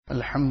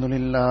الحمد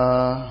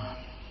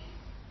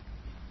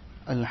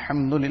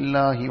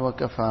لله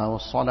وكفى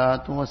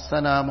والصلاة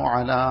والسلام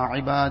على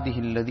عباده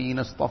الذين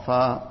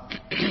اصطفى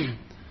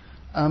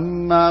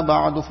أما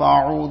بعد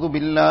فأعوذ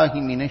بالله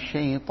من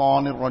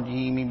الشيطان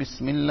الرجيم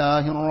بسم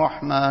الله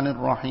الرحمن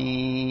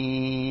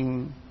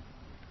الرحيم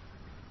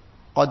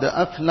قد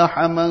أفلح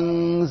من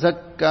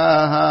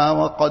زكاها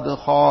وقد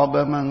خاب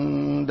من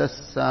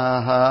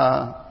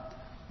دساها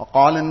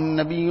وقال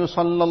النبي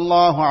صلى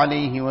الله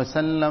عليه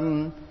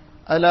وسلم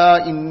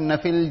ألا إن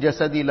في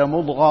الجسد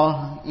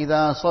لمضغة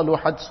إذا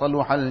صلحت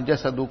صلح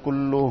الجسد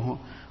كله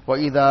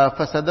وإذا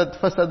فسدت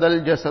فسد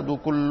الجسد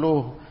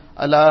كله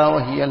ألا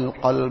وهي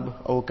القلب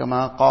أو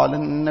كما قال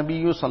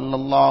النبي صلى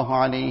الله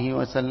عليه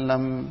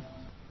وسلم.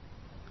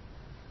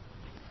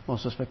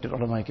 Most respected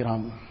ulama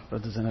kiram,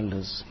 brothers and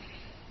elders,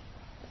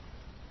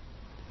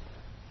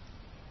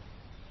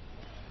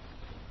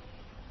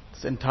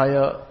 this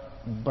entire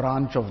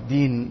branch of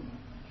deen,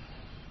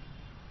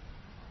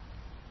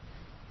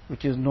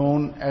 which is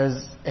known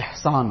as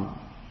ihsan,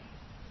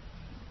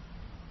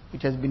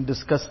 which has been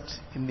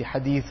discussed in the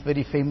hadith,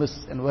 very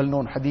famous and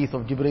well-known hadith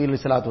of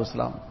Jibreel salatu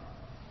wasalam.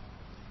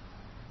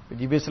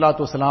 Jibreel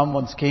salatu wasalam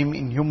once came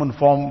in human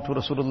form to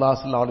Rasulullah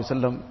sallallahu alaihi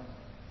wasallam,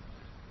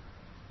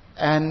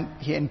 and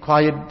he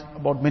inquired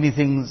about many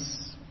things.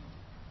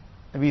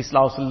 Nabi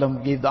sallallahu alaihi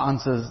wasallam gave the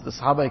answers. The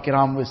Sahaba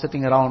kiram were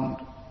sitting around.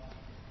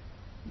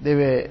 They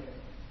were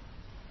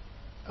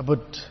a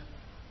bit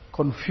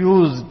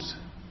confused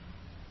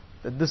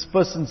that this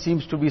person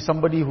seems to be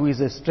somebody who is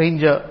a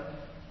stranger,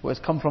 who has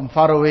come from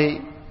far away.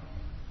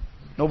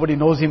 Nobody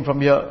knows him from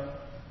here,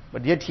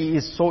 but yet he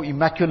is so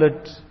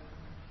immaculate,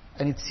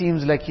 and it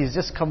seems like he's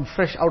just come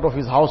fresh out of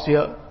his house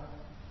here.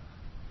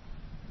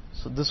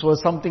 So this was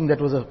something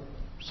that was a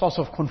source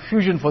of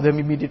confusion for them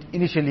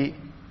initially.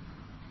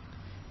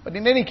 But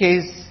in any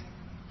case,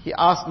 he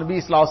asked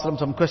Nabi sallallahu alaihi wasallam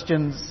some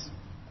questions,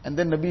 and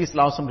then Nabi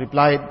sallallahu alaihi wasallam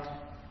replied,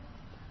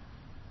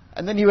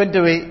 and then he went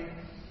away.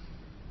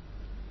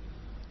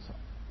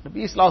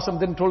 Nabi sallallahu alaihi wasallam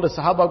then told the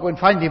Sahaba, go and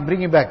find him,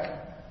 bring him back.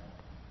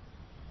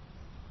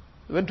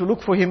 They went to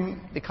look for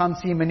him, they can't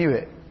see him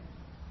anywhere.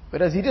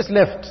 Whereas he just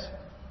left.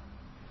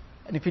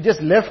 And if he just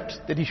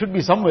left, then he should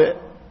be somewhere.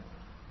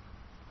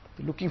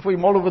 They're looking for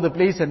him all over the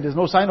place and there's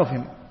no sign of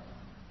him.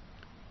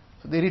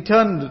 So they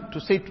returned to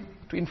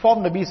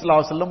inform Nabi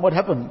sallallahu alaihi wasallam what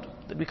happened,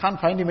 that we can't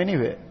find him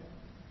anywhere.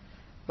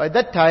 By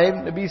that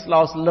time, Nabi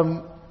sallallahu alaihi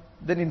wasallam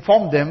then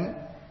informed them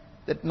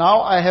that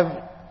now I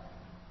have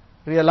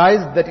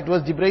realized that it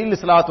was Jibreel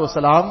salatu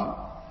wasalam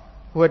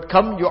who had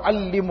come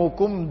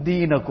yu'allimukum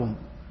deenakum,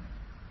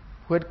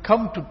 who had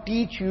come to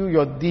teach you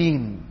your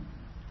deen.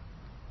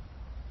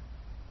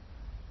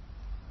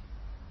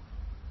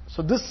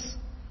 So this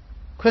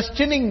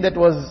questioning that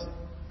was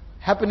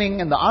happening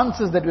and the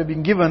answers that were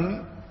being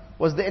given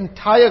was the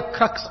entire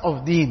crux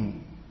of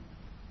deen.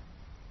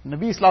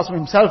 Nabi sallallahu alaihi wasallam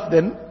himself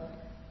then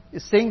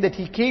is saying that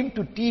he came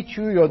to teach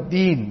you your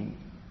deen.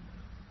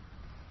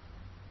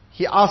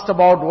 He asked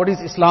about what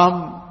is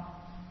Islam,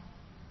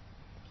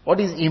 what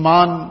is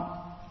Iman,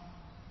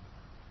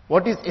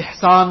 what is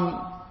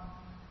Ihsan,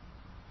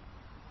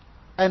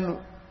 and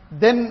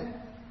then,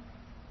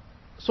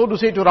 so to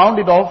say, to round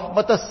it off,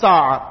 Mata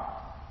Sa'a,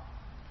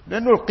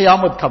 when will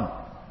Qiyamah come?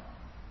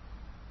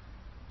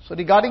 So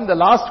regarding the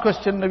last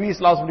question, Nabi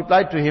sallallahu alaihi wasallam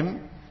replied to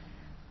him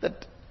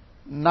that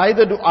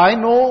neither do I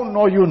know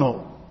nor you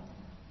know.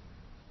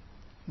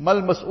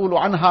 Mal mas'ulu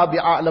anha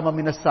bi'a'lama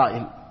min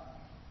as-sa'il.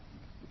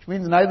 Which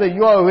means neither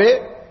you are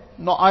aware,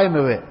 nor I am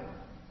aware.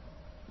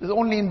 This is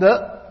only in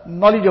the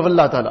knowledge of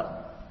Allah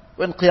Ta'ala,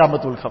 when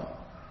Qiyamah will come.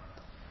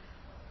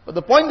 But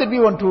the point that we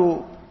want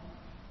to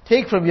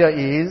take from here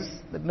is,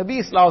 that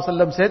Nabi Sallallahu Alaihi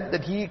Wasallam said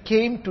that he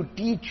came to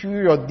teach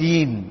you your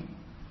deen.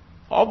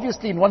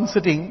 Obviously in one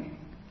sitting,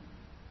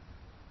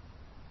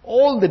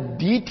 all the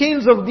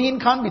details of deen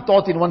can't be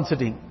taught in one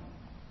sitting.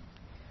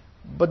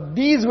 But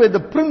these were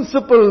the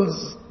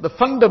principles, the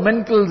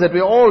fundamentals that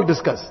we all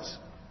discussed.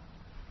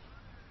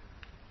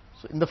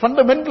 So in the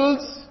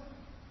fundamentals,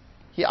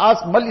 he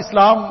asked Mal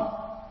Islam,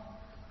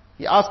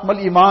 he asked Mal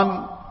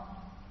Iman.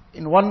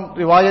 In one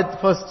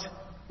riwayat first,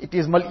 it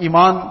is Mal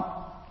Iman.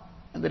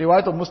 And the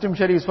riwayat of Muslim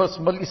Sharif is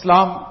first Mal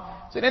Islam.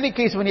 So in any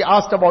case, when he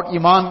asked about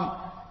Iman,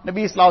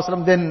 Nabi Sallallahu Alaihi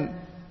Wasallam then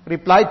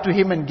replied to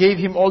him and gave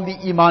him all the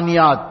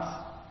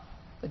Imaniyat.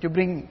 That you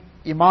bring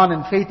Iman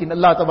and faith in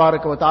Allah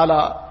Tabaraka wa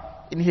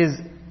Ta'ala, in His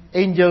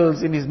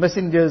angels, in His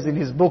messengers, in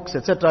His books,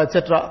 etc.,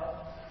 etc.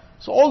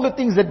 So all the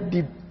things that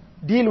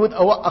deal with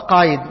our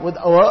aqaid, with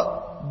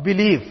our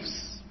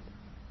beliefs.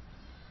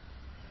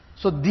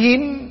 So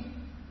deen,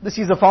 this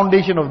is the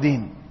foundation of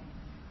deen.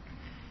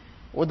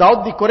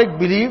 Without the correct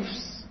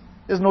beliefs,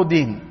 there's no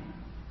deen.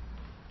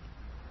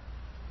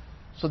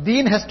 So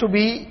deen has to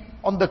be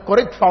on the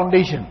correct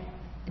foundation.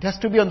 It has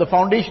to be on the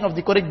foundation of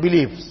the correct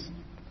beliefs.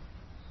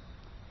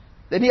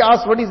 Then he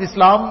asked, what is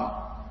Islam?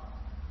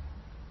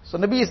 So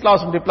Nabi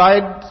Islam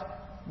replied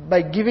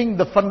by giving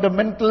the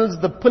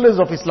fundamentals, the pillars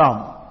of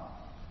Islam.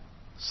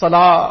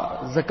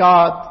 Salah,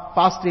 zakat,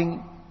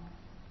 fasting,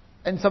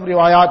 and some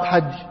riwayat,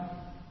 hajj.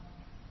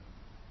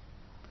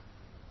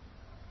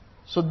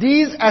 So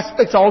these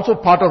aspects are also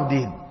part of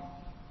deen.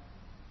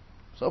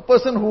 So a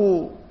person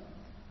who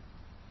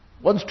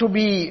wants to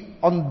be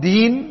on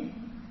deen,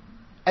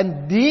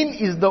 and deen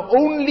is the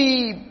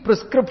only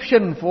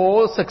prescription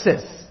for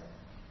success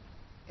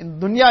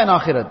in dunya and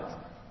akhirat.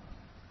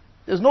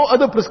 There's no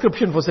other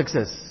prescription for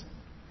success.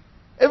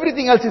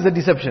 Everything else is a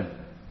deception.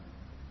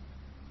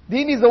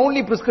 Deen is the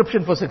only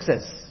prescription for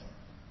success.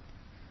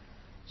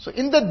 So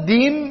in the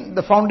deen,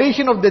 the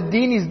foundation of the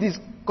deen is these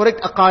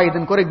correct aqaid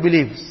and correct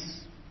beliefs.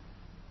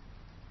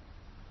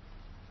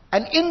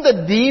 And in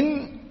the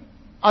deen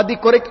are the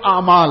correct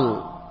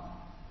a'mal.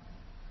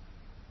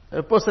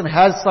 A person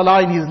has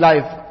salah in his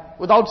life.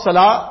 Without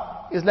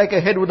salah is like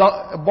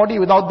a body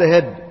without the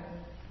head.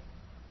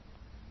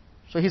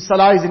 So his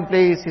salah is in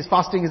place, his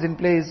fasting is in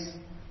place,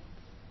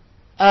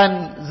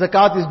 and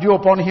zakat is due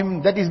upon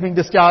him, that is being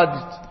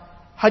discharged.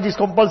 Hajj is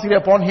compulsory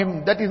upon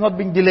him, that is not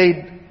being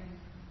delayed.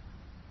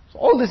 So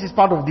all this is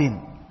part of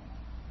deen.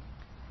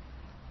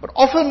 But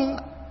often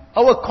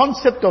our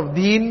concept of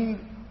deen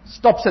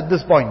stops at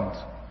this point.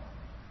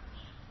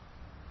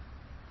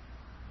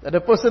 That a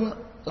person,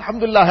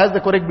 alhamdulillah, has the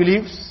correct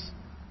beliefs,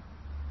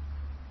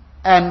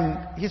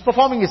 and he's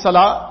performing his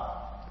salah,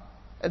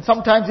 and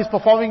sometimes he's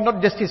performing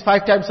not just his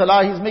 5 times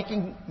salah, he's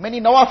making many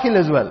nawafil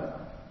as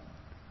well.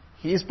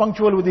 He is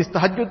punctual with his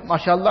tahajjud,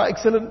 mashallah,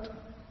 excellent.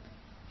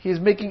 He is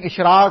making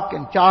ishraq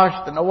and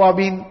chasht and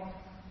awabin.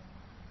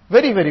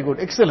 Very, very good,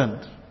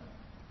 excellent.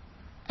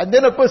 And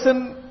then a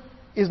person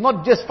is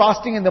not just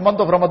fasting in the month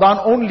of Ramadan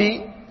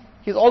only,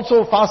 he's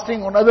also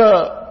fasting on other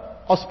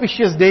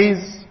auspicious days.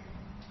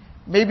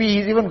 Maybe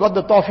he's even got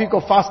the tawfiq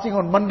of fasting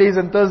on Mondays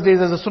and Thursdays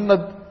as a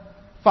sunnah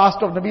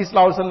fast of Nabi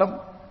Sallallahu Alaihi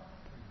Wasallam.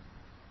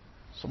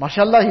 So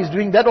mashallah, he's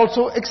doing that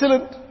also,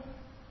 excellent.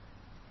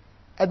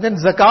 And then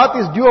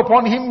zakat is due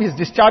upon him, he's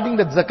discharging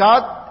that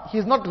zakat.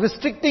 He's not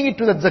restricting it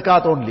to that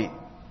zakat only.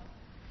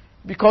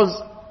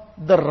 Because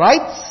the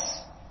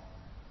rights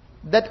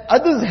that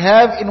others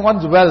have in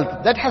one's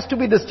wealth, that has to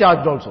be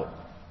discharged also.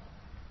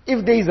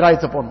 If there is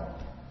rights upon.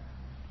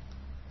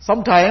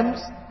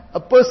 Sometimes a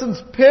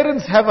person's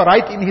parents have a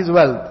right in his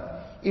wealth.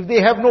 If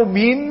they have no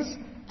means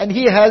and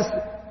he has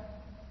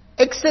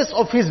excess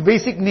of his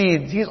basic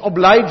needs, he is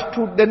obliged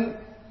to then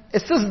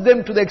assist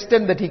them to the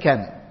extent that he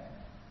can.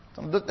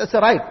 So that's a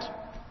right.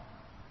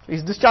 So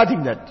he's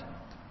discharging that.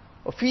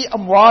 وَفِي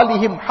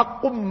أَمْوَالِهِمْ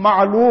حَقٌّ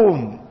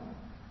مَعْلُومٌ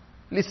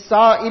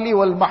لِلسَّائِلِ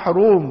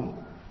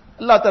وَالْمَحْرُومِ.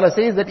 Allah Ta'ala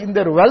says that in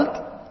their wealth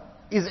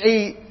is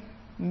a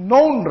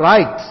known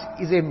right,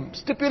 is a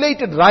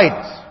stipulated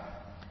right.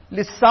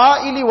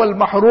 لِلسَّائِلِ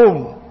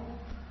وَالْمَحْرُومِ.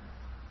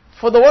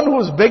 For the one who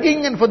is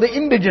begging and for the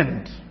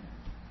indigent,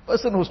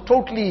 person who's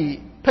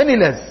totally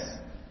penniless,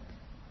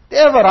 they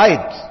have a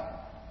right.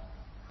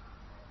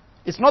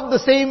 It's not the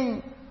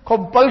same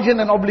compulsion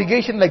and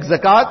obligation like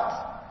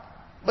zakat,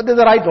 but there's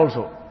a right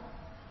also.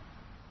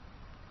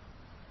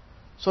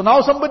 So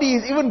now somebody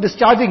is even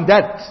discharging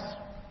that.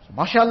 So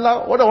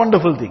mashallah, what a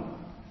wonderful thing.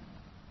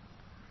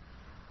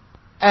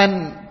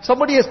 And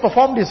somebody has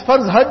performed his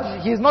farz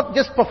hajj, he has not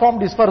just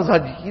performed his farz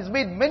hajj, he's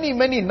made many,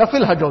 many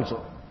nafil hajj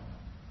also.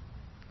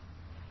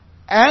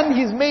 And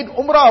he's made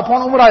umrah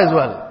upon umrah as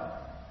well.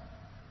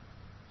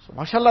 So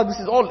mashallah, this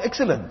is all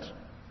excellent.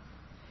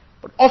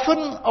 But often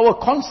our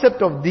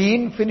concept of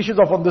deen finishes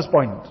off on this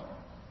point.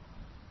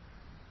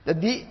 That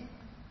the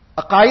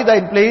aqaid are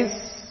in place,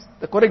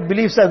 the correct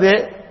beliefs are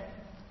there,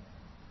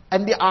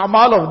 and the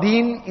a'mal of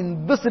deen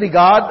in this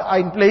regard are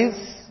in place.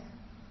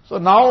 So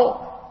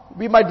now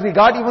we might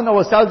regard even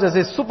ourselves as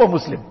a super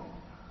Muslim.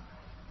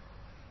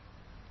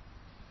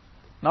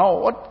 Now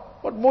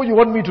what more you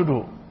want me to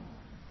do?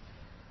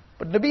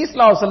 But Nabi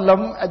Sallallahu Alaihi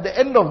Wasallam, at the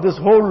end of this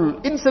whole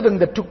incident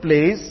that took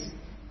place,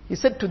 he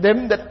said to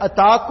them that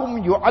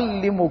Ataakum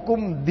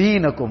yu'allimukum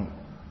deenakum.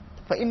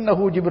 فَإِنَّهُ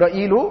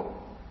جِبْرَائِيلُ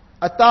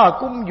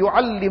Ataakum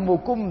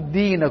yu'allimukum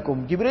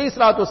deenakum. Jibreel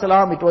Sallallahu Alaihi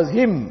Wasallam, it was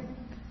him.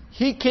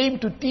 He came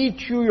to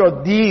teach you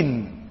your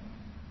deen.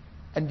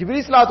 And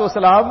Jibreel Sallallahu Alaihi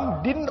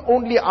Wasallam didn't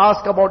only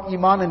ask about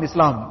Iman and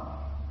Islam,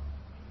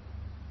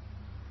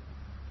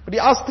 but he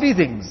asked 3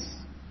 things.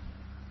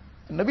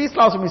 And Nabi Sallallahu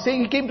Alaihi Wasallam is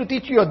saying he came to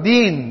teach you your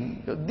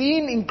deen. Your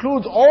deen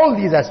includes all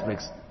these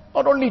aspects,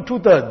 not only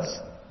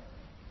 2/3.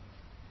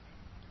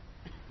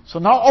 So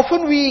now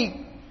often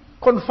we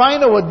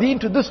confine our deen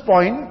to this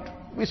point.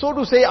 We so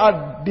to say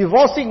are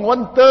divorcing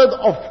 1/3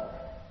 of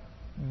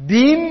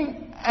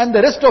deen and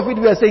the rest of it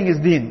we are saying is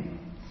deen.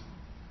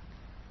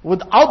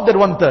 Without that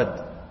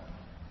 1/3.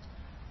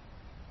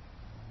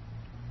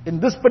 In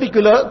this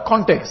particular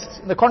context,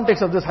 in the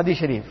context of this hadith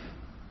sharif.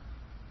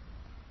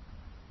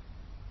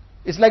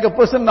 It's like a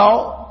person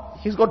now,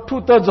 he's got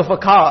 2/3 of a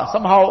car.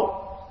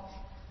 Somehow,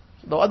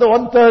 the other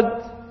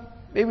 1/3,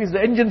 maybe it's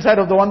the engine side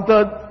of the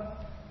 1/3.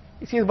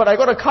 He says, but I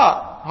got a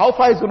car. How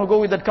far is going to go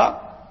with that car?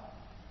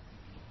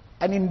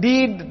 And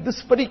indeed, this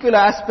particular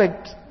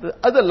aspect, the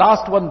other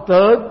last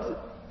 1/3,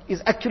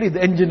 is actually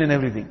the engine and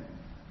everything.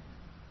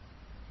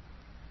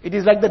 It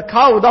is like that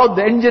car without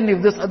the engine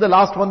if this other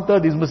last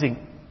 1/3 is missing.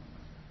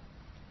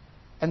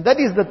 And that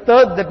is the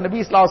third that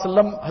Nabi Sallallahu Alaihi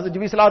Wasallam, Hazrat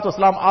Nabi Sallallahu Alaihi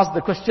Wasallam asked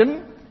the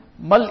question,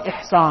 Mal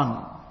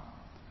ihsan?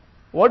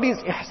 What is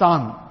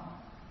ihsan?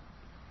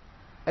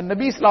 And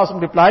Nabi Sallallahu Alaihi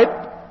Wasallam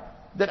replied,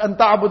 that أن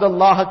تعبد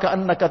الله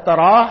كأنك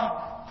تراه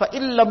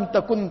فإن لم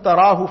تكن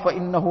تراه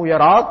فإنه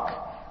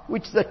يراك,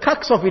 which the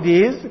crux of it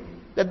is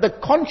that the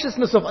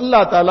consciousness of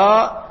Allah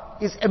Ta'ala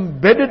is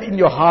embedded in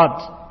your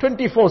heart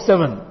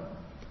 24/7.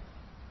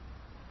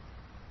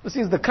 This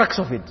is the crux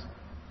of it.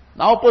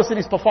 Now a person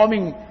is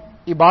performing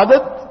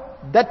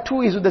ibadat, that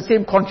too is with the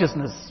same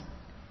consciousness.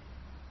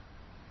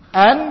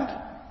 And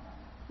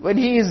when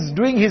he is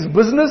doing his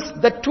business,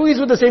 that too is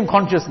with the same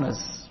consciousness.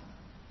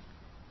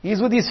 He is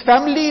with his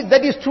family,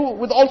 that is true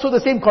with also the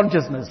same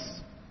consciousness.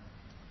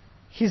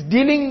 He's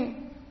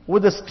dealing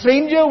with a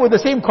stranger with the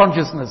same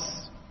consciousness.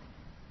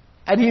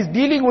 And he's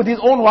dealing with his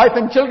own wife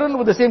and children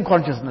with the same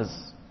consciousness.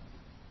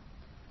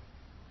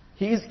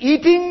 He is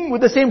eating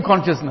with the same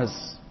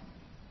consciousness.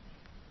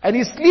 And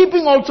he's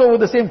sleeping also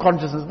with the same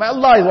consciousness. My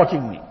Allah is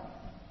watching me.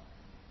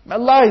 My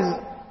Allah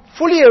is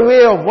fully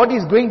aware of what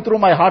is going through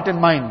my heart and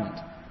mind.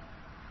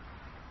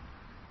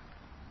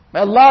 My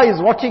Allah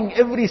is watching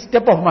every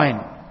step of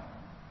mine.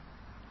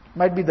 It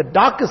might be the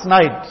darkest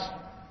night,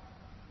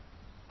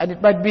 and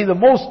it might be the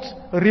most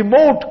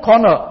remote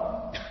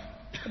corner,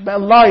 but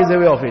Allah is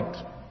aware of it.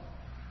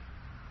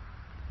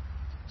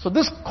 So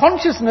this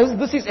consciousness,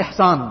 this is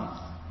ihsan.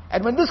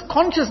 And when this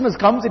consciousness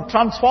comes, it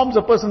transforms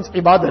a person's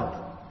ibadat.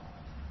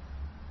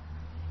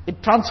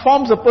 It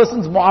transforms a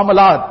person's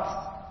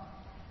muamalat.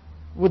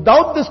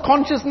 Without this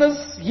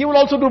consciousness, he will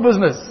also do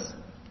business.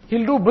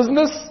 He'll do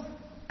business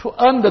to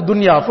earn the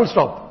dunya, full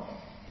stop.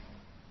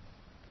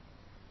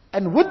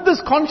 And with this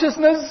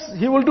consciousness,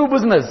 he will do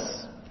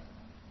business.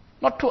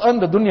 Not to earn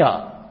the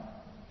dunya,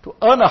 to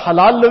earn a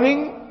halal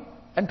living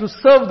and to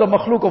serve the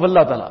makhluk of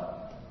Allah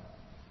Ta'ala.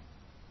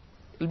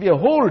 It will be a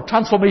whole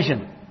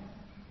transformation.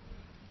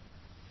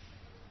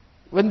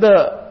 When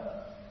the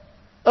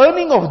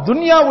earning of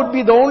dunya would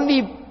be the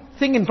only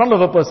thing in front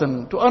of a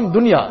person, to earn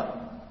dunya,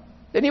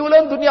 then he will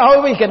earn dunya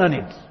however he can earn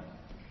it.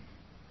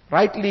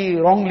 Rightly,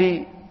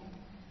 wrongly.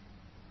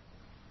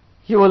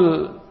 He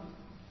will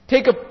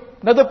take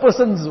another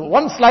person's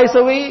one slice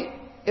away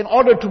in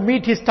order to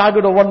meet his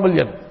target of 1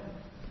 million.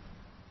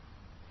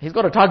 He's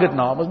got a target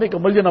now, I must make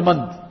 1 million a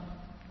month.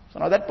 So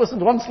now that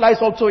person's one slice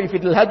also, if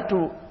it will help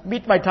to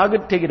meet my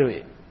target, take it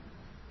away.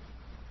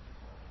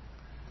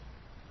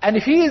 And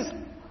if he is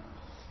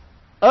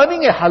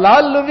earning a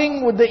halal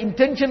living with the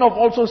intention of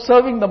also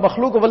serving the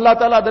makhluk of Allah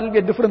Ta'ala, that will be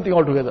a different thing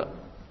altogether.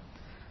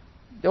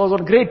 There was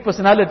one great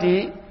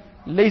personality,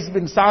 Lays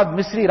bin Sa'ad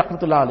Misri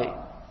rahmatullah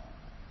alayh.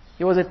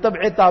 He was a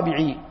tab'i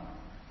tabi'i.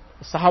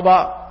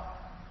 Sahaba,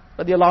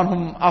 radiallahu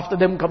anhum, after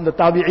them come the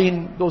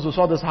tabi'een, those who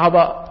saw the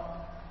Sahaba.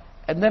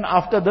 And then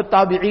after the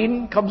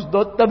tabi'een comes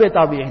the tabi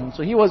tabi'een.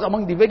 So he was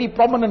among the very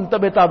prominent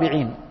tabi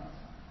tabi'een.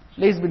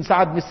 Lays bin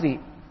Sa'ad Misri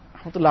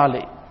rahmatullah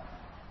alayh.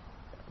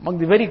 Among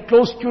the very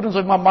close students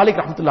of Imam Malik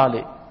rahmatullah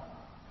alayh.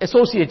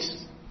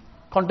 Associates,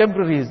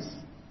 contemporaries,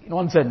 in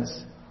one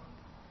sense.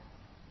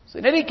 So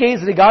in any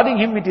case, regarding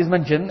him it is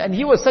mentioned, and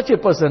he was such a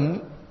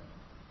person,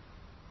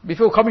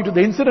 before coming to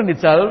the incident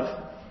itself,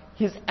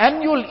 his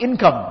annual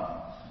income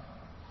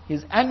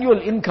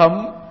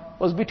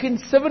was between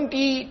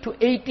 70 to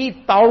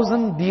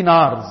 80,000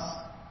 dinars.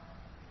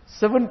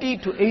 70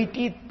 to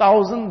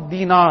 80,000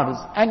 dinars,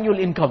 annual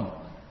income.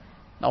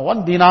 Now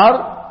 1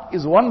 dinar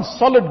is 1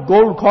 solid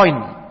gold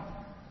coin.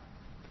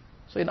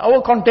 So in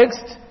our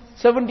context,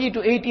 70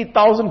 to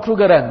 80,000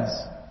 Kruger rands,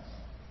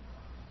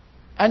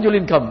 annual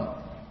income,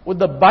 with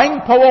the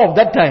buying power of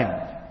that time.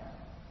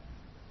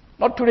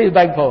 Not today's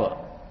buying power.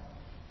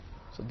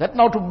 So that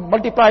now to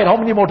multiply it how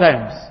many more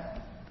times?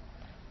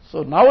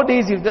 So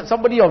nowadays, if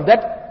somebody of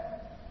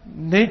that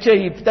nature,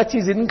 if that's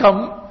his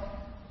income,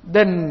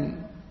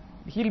 then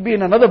he'll be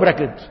in another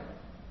bracket.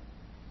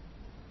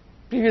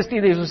 Previously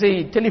they used to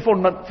say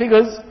telephone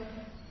figures.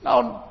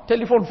 Now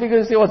telephone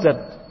figures, say what's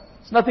that?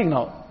 It's nothing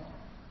now.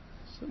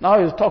 So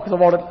now he's talking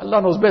about it.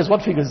 Allah knows best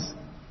what figures.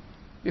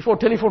 Before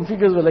telephone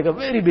figures were like a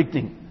very big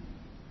thing.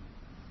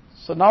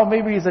 So now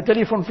maybe it's a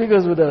telephone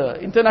figures with an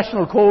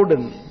international code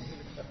and...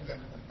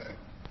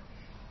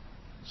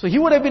 So he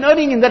would have been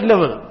earning in that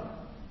level.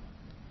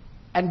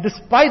 And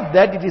despite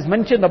that, it is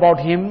mentioned about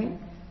him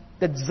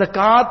that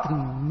zakat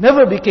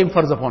never became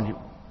farz upon him.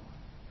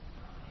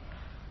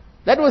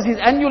 That was his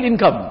annual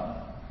income.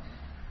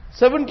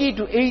 70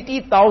 to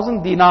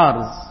 80,000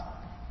 dinars.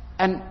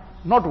 And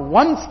not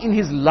once in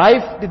his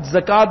life did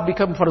zakat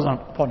become farz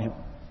upon him.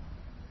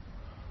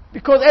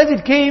 Because as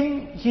it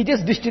came, he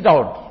just dished it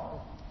out.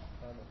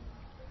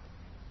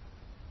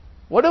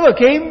 Whatever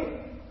came,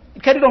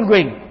 it carried on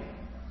going.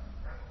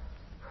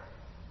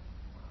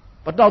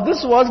 But now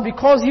this was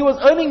because he was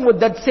earning with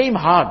that same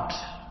heart,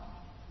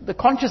 the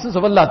consciousness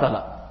of Allah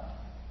Ta'ala.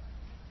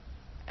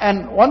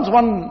 And once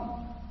one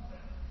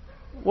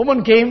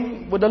woman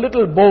came with a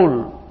little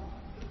bowl.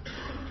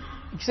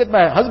 He said,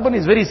 my husband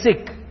is very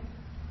sick.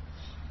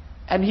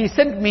 And he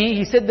said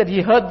that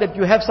he heard that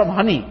you have some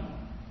honey.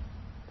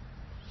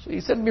 So he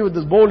sent me with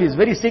this bowl, he's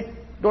very sick.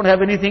 don't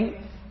have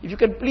anything. If you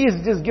can please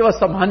just give us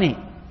some honey.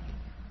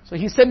 So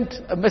he sent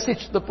a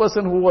message to the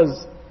person who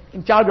was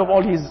in charge of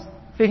all his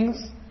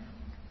things,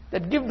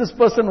 that give this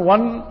person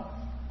one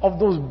of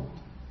those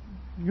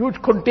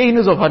huge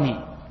containers of honey.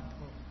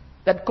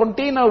 That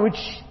container, which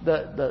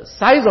the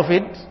size of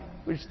it,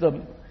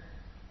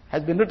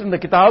 has been written in the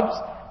kitabs,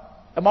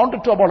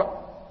 amounted to about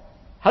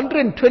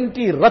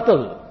 120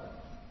 ratal.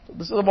 So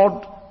this is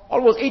about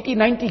almost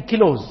 80-90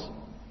 kilos.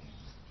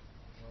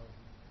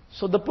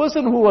 So the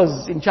person who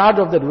was in charge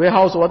of that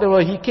warehouse or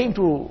whatever, he came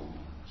to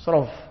sort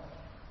of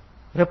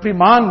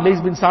reprimand Lays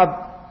bin Sa'd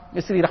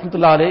Misri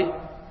rahmatullah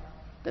alayh,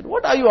 that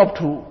what are you up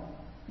to?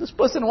 This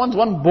person wants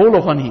one bowl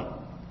of honey.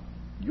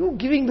 You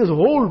giving this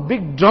whole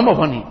big drum of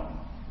honey.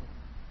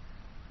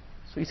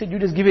 So he said, you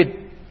just give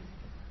it.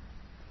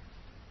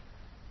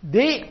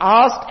 They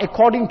asked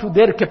according to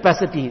their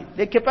capacity.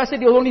 Their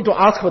capacity was only to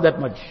ask for that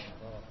much.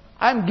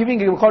 I am giving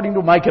it according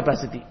to my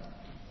capacity.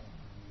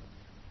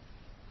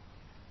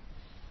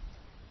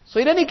 So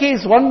in any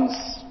case, once,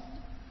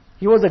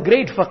 he was a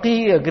great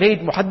faqih, a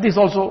great muhaddis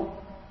also.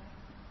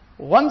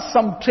 Once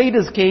some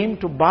traders came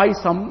to buy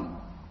some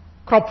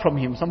crop from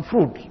him, some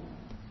fruit.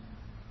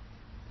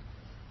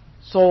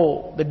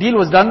 So the deal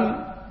was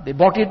done, they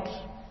bought it.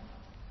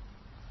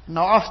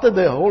 Now after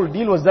the whole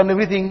deal was done,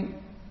 everything,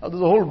 the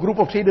whole group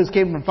of traders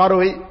came from far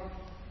away.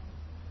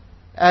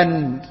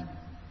 And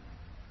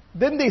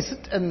then they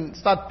sit and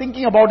start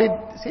thinking about it.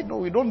 They say, no,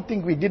 we don't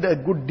think we did a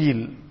good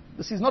deal.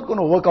 This is not going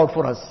to work out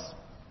for us.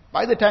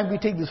 By the time we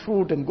take this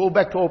fruit and go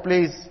back to our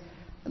place,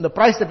 and the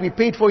price that we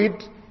paid for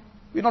it,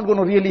 we're not going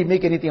to really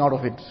make anything out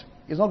of it.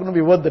 It's not going to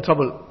be worth the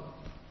trouble.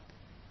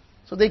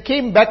 So they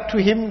came back to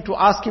him to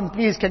ask him,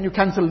 please, can you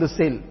cancel the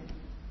sale?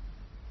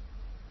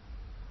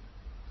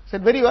 He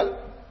said, very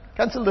well,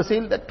 cancel the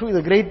sale. That too is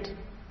a great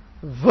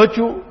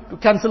virtue, to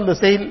cancel the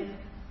sale.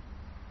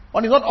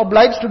 One is not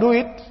obliged to do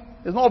it.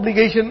 There's no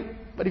obligation.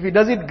 But if he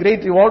does it,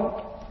 great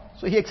reward.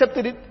 So he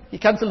accepted it. He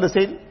cancelled the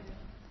sale.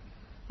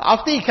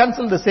 After he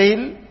cancelled the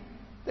sale,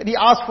 then he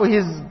asked for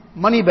his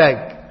money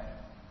bag.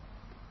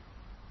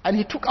 And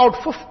he took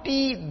out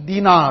 50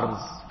 dinars,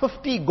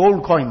 50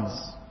 gold coins.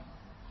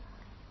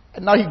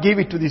 And now he gave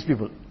it to these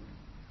people.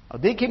 Now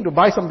they came to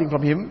buy something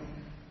from him.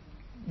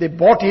 They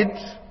bought it.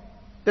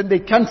 Then they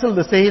cancelled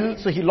the sale.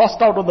 So he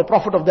lost out on the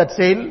profit of that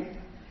sale.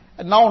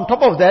 And now on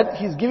top of that,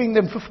 he's giving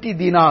them 50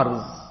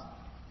 dinars.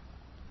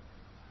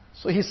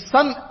 So his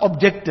son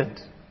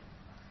objected.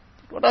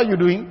 What are you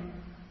doing?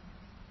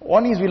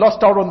 One is we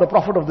lost out on the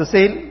profit of the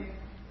sale.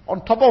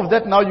 On top of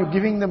that, now you're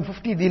giving them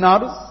 50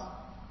 dinars.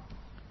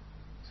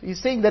 So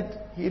he's saying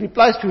that, he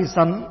replies to his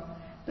son,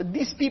 that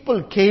these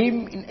people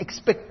came in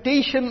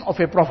expectation of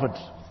a profit.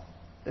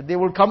 That they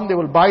will come, they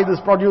will buy this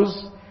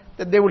produce,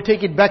 that they will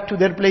take it back to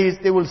their place,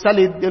 they will sell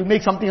it, they'll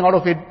make something out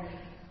of it.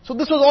 So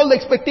this was all the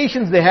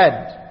expectations they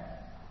had.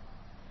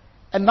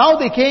 And now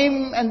they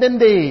came and then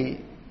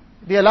they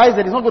realized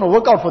that it's not going to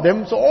work out for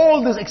them. So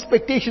all these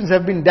expectations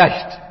have been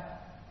dashed.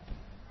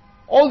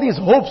 All these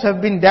hopes have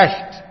been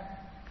dashed.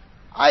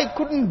 I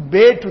couldn't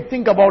bear to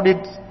think about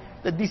it,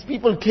 that these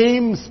people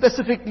came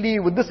specifically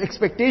with this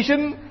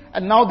expectation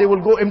and now they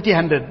will go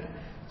empty-handed.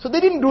 So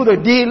they didn't do the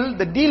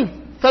deal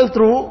fell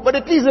through, but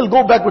at least they'll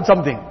go back with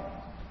something.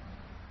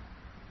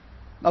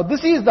 Now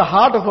this is the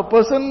heart of a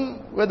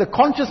person where the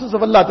consciousness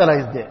of Allah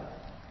Ta'ala is there.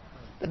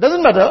 It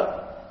doesn't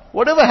matter,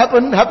 whatever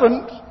happened,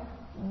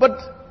 but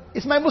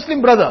it's my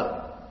Muslim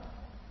brother.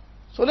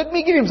 So let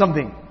me give him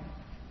something.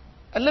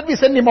 And let me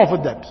send him off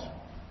with that.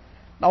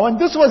 Now when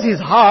this was his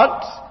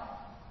heart,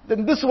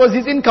 then this was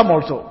his income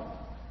also.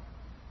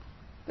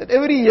 That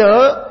every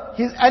year,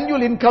 his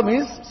annual income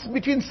is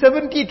between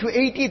 70 to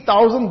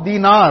 80,000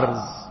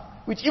 dinars,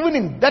 which even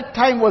in that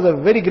time was a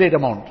very great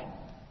amount.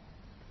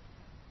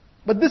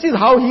 But this is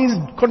how he is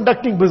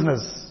conducting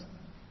business.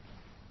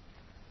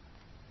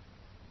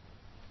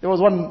 There was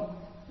one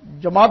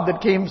Jamaat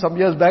that came some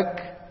years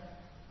back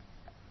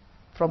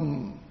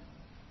from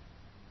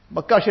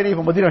Makkah Sharif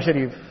or Medina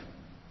Sharif.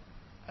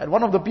 And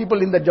one of the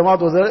people in that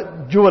Jamaat was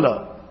a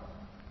jeweler.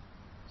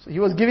 So he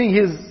was giving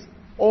his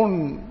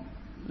own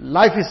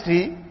life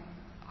history,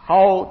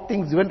 how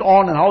things went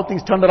on and how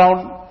things turned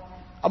around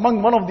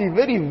among one of the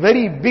very,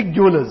 very big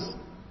jewelers.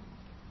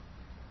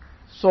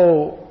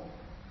 So,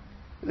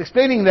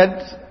 explaining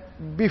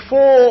that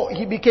before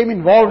he became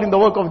involved in the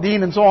work of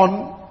deen and so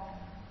on,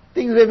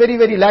 things were very,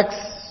 very lax.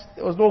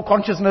 There was no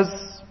consciousness.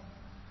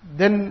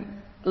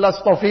 Then Allah's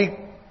tawfiq,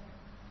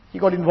 he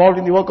got involved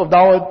in the work of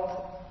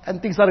da'wat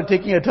and things started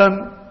taking a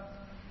turn.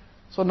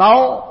 So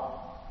now,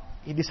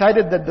 he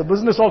decided that the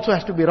business also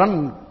has to be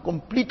run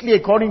completely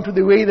according to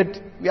the way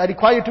that we are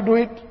required to do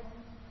it.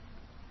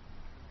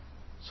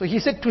 So he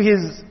said to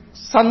his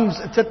sons,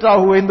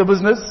 etc., who were in the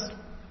business,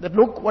 that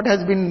look, what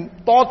has been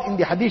taught in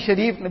the Hadith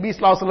Sharif, Nabi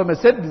Sallallahu Alaihi Wasallam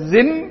has said,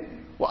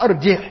 Zin wa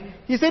arjih.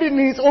 He said it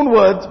in his own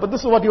words, but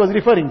this is what he was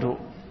referring to.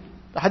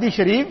 The Hadith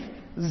Sharif,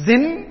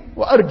 Zin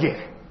wa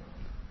arjih.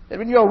 That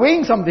when you are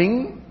weighing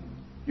something,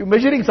 you're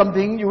measuring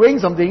something, you're weighing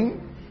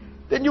something,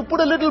 then you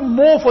put a little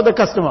more for the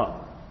customer.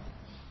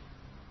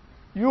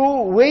 you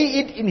weigh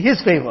it in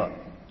his favor.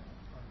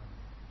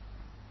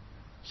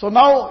 So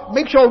now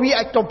make sure we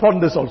act upon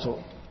this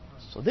also.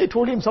 So they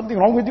told him, something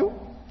wrong with you?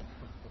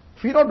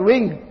 We're not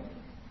weighing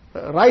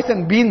rice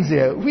and beans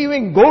here, we're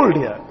weighing gold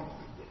here.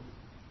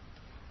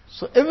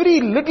 So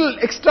every little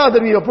extra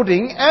that we are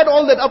putting, add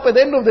all that up at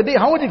the end of the day,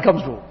 how much it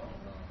comes to?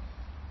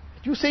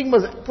 You saying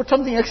must put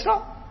something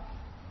extra?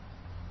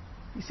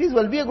 He says,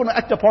 well, we are going to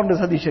act upon this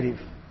hadith sharif.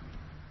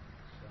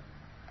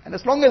 And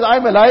as long as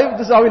I'm alive,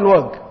 this is how it will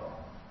work.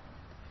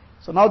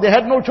 So now they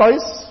had no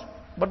choice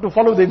but to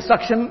follow the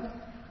instruction.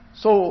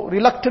 So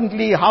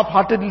reluctantly,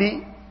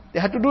 half-heartedly, they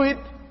had to do it.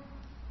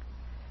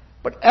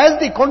 But as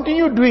they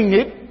continued doing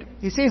it,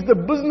 he says the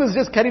business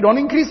just carried on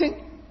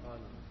increasing.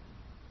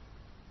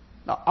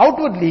 Now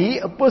outwardly,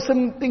 a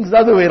person thinks the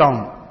other way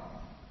around.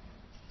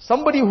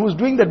 Somebody who's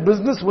doing that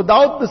business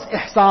without this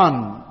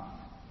ihsan,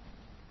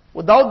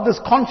 without this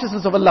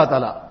consciousness of Allah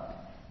Ta'ala,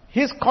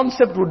 his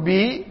concept would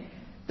be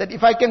that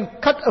if I can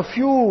cut a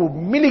few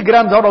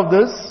milligrams out of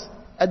this,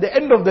 at the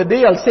end of the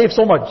day I'll save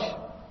so much.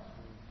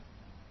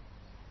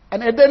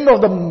 And at the end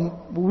of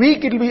the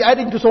week it will be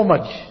adding to so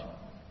much.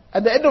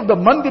 At the end of the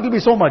month it will be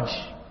so much.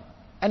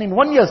 And in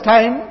 1 year's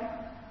time,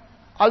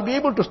 I'll be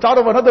able to start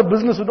off another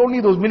business with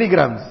only those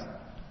milligrams.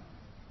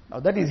 Now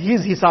that is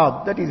his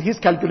hisab, that is his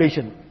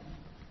calculation.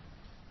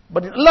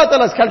 But in Allah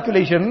Ta'ala's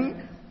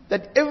calculation,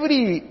 that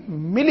every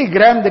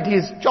milligram that he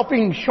is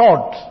chopping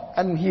short,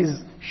 and he is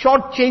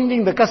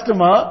short-changing the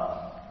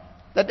customer,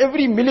 that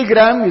every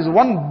milligram is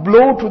one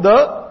blow to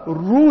the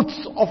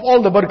roots of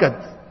all the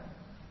barakat.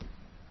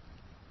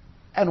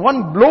 And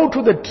one blow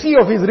to the tree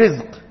of his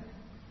rizq.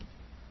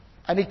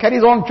 And he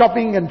carries on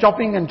chopping and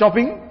chopping and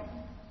chopping.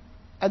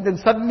 And then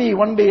suddenly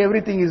one day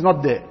everything is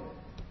not there.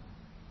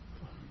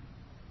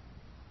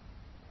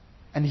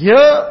 And here,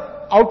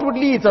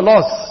 outwardly it's a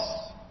loss.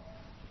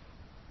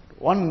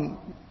 One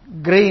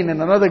grain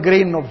and another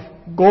grain of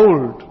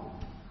gold.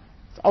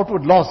 It's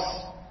outward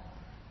loss.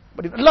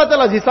 But in Allah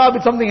Ta'ala's hisab,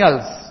 it's something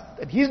else.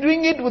 That he's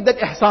doing it with that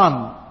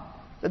ihsan.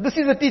 That this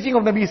is the teaching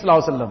of Nabi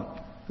Sallallahu Alaihi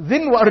Wasallam.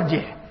 Zin wa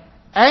arjih.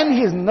 And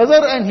his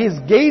nazar and his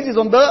gaze is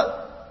on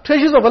the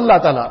treasures of Allah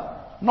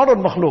Ta'ala, not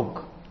on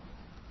makhluk.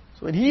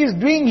 So when he is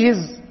doing his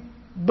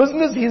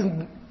business, he is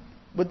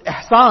with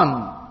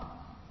ihsan,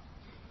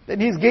 then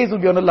his gaze will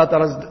be on Allah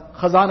Ta'ala's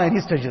khazana and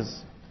his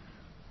treasures.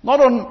 Not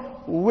on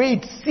where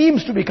it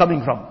seems to be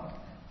coming from,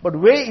 but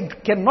where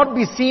it cannot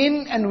be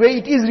seen and where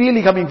it is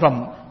really coming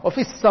from.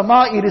 وَفِي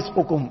السَّمَاءِ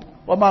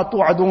رِزْقُكُمْ وَمَا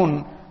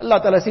تُوعَدُونَ. Allah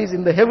Ta'ala says,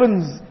 in the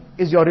heavens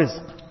is your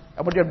rizq,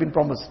 and what you have been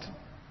promised.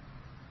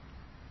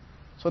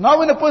 So now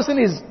when a person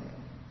is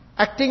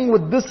acting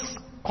with this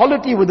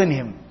quality within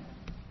him,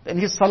 then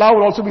his salah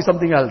will also be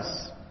something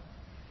else.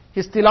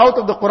 His tilawat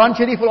of the Quran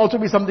Sharif will also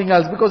be something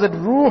else, because that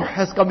ruh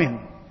has come in.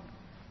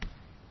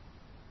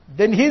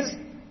 Then his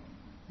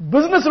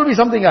business will be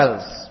something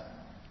else.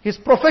 His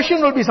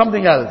profession will be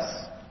something else.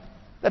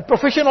 That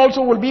profession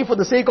also will be for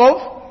the sake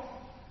of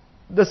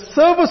the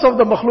service of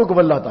the makhluk of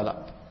Allah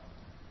Ta'ala.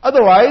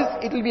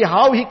 Otherwise, it will be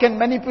how he can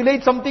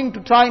manipulate something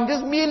to try and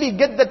just merely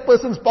get that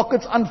person's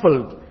pockets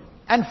unfilled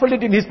and fill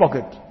it in his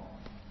pocket.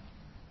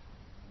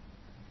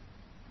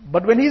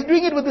 But when he's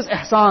doing it with this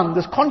ihsan,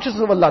 this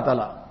consciousness of Allah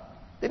Ta'ala,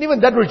 then even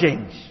that will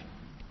change.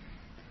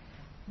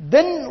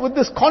 Then with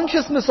this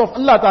consciousness of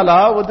Allah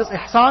Ta'ala, with this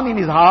ihsan in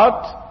his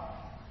heart,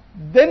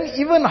 then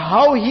even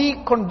how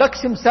he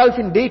conducts himself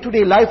in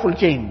day-to-day life will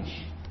change.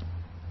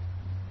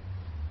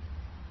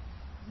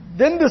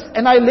 Then this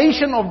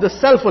annihilation of the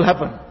self will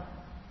happen.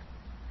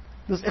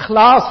 This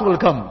ikhlas will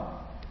come.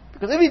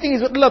 Because everything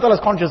is with Allah Ta'ala's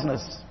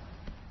consciousness.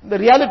 The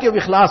reality of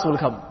ikhlas will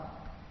come.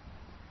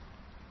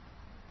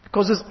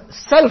 Because this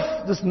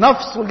self, this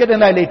nafs will get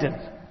annihilated.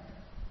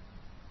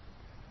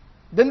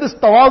 Then this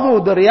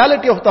tawadu, the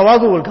reality of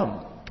tawadu will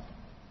come.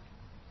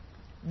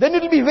 Then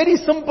it will be very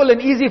simple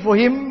and easy for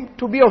him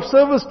to be of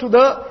service to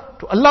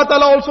Allah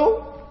Ta'ala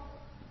also.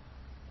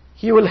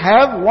 He will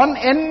have one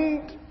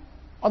end,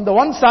 on the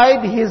one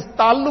side, his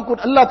ta'alluq with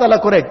Allah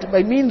Ta'ala correct,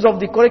 by means of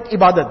the correct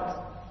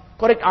ibadat,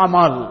 correct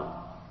amal.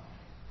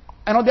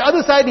 And on the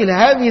other side, he'll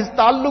have his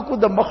ta'alluq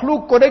with the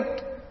makhluk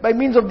correct, by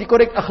means of the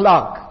correct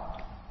akhlaq.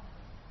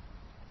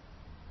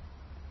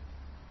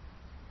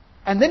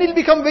 And then it'll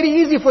become very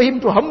easy for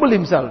him to humble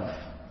himself,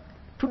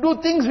 to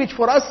do things which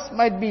for us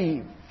might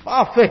be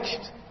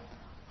far-fetched.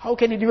 How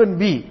can it even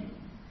be?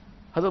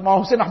 Hazrat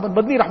Maulana Hussain Ahmad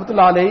Madni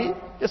Rahmatullah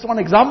Alayhi, just one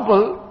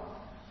example,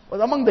 was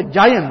among the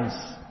giants.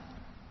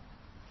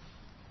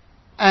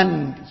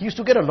 And he used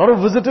to get a lot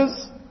of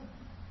visitors.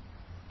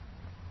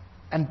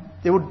 And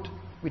they would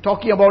be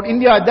talking about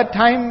India at that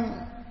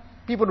time.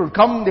 People would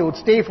come, they would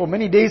stay for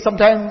many days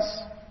sometimes.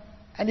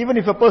 And even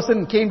if a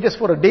person came just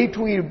for a day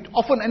too, he would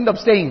often end up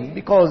staying,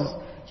 because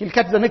he'll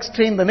catch the next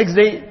train the next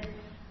day.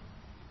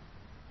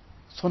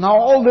 So now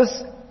all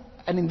this,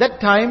 and in that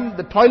time,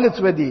 the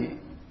toilets were the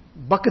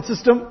bucket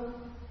system.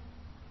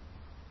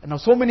 And now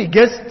so many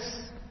guests.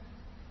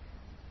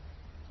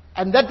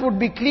 And that would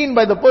be cleaned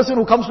by the person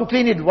who comes to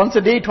clean it once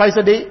a day, twice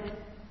a day.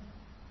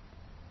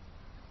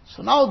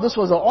 So now this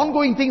was an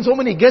ongoing thing, so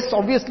many guests,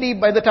 obviously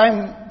by the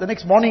time the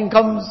next morning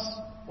comes,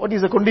 what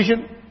is the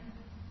condition?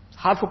 It's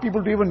hard for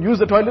people to even use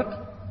the toilet.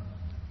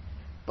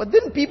 But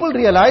then people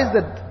realized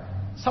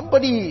that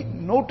somebody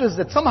noticed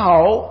that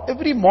somehow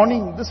every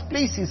morning this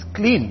place is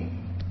clean.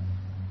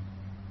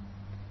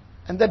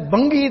 And that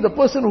Bangi, the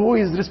person who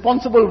is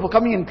responsible for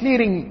coming and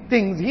clearing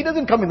things, he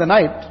doesn't come in the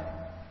night.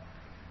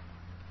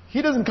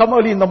 He doesn't come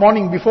early in the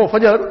morning before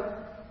Fajr.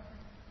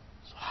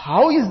 So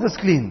how is this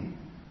clean?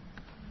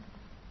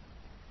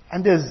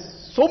 And there's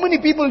so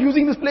many people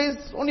using this place,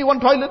 only one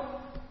toilet.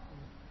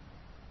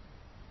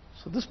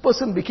 So this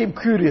person became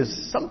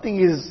curious.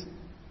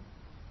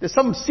 There's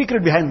some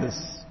secret behind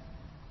this.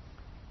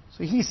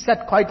 So he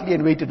sat quietly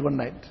and waited one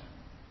night.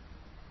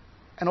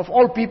 And of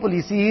all people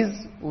he sees,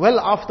 well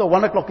after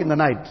 1 o'clock in the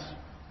night,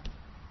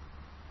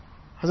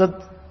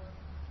 Hazrat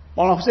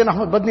Maulana Hussain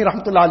Ahmad Badni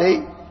Rahmatullah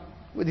Alayhi,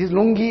 with his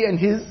lungi and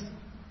his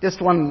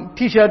just one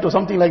t-shirt or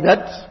something like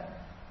that,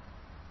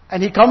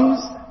 and he comes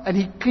and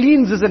he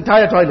cleans his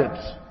entire toilet.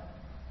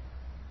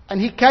 And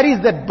he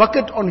carries that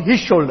bucket on his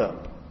shoulder.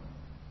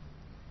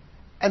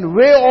 And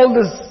where all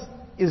this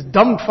is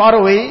dumped far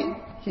away,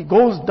 he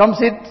goes, dumps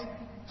it,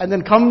 and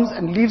then comes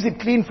and leaves it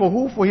clean for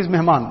who? For his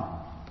mehman.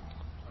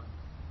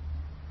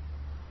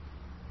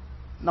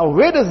 Now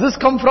where does this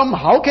come from?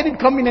 How can it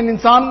come in an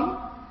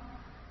insan?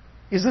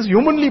 Is this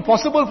humanly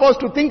possible for us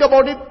to think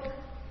about it?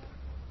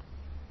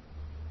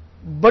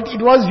 But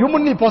it was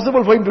humanly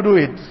possible for him to do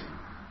it.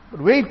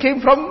 But where it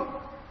came from?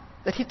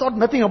 That he thought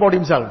nothing about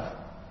himself.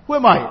 Who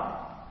am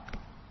I?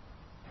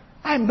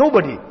 I am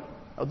nobody.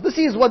 Now this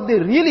is what they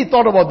really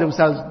thought about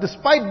themselves,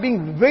 despite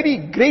being very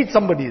great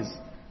somebodies.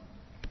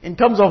 In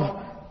terms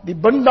of the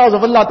bandas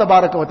of Allah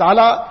Tabaraka wa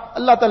Ta'ala,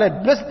 Allah Ta'ala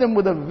had blessed them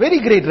with a very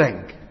great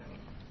rank.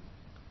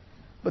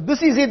 But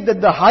this is it,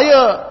 that the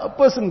higher a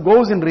person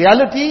goes in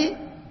reality,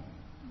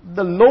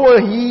 the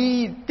lower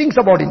he thinks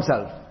about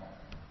himself.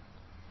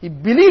 He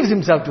believes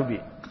himself to be.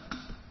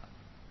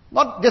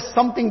 Not just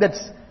something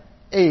that's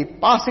a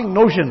passing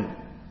notion.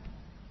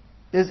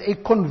 There's a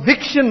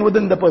conviction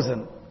within the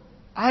person.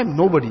 I am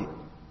nobody.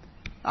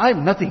 I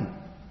am nothing.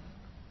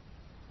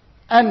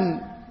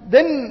 And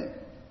then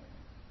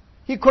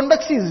he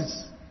conducts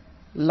his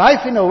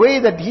life in a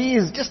way that he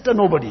is just a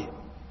nobody.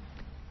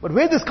 But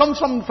where this comes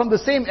from the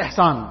same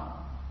ihsan.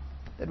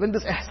 That when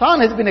this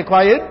ihsan has been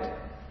acquired,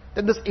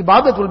 then this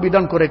ibadat will be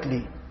done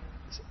correctly.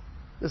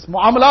 This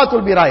muamalat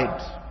will be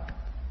right.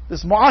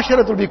 This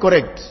muasharat will be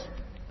correct.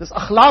 This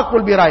akhlaq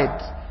will be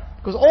right.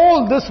 Because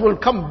all this will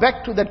come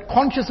back to that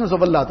consciousness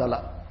of Allah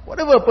Ta'ala.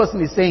 Whatever a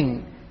person is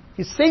saying,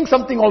 he's saying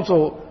something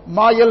also.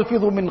 مَا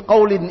يَلْفِظُ مِنْ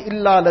قَوْلٍ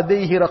إِلَّا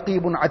لَدَيْهِ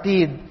رَقِيبٌ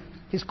عَتِيدٌ.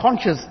 He's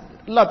conscious.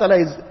 Allah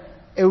Ta'ala is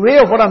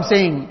aware of what I'm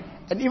saying.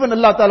 And even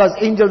Allah Ta'ala's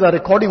angels are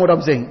recording what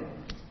I'm saying.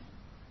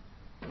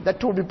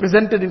 That too will be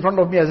presented in front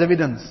of me as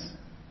evidence.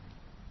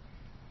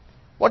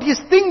 What he's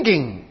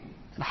thinking,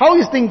 and how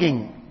he's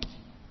thinking.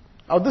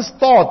 Now this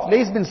thought,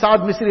 Lays bin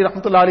Sa'ad Misri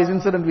Rahmatullah Alayhi's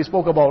incident we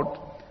spoke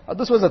about,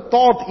 this was a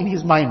thought in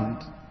his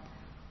mind.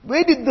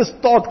 Where did this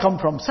thought come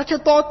from? Such a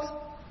thought?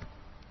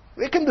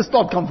 Where can this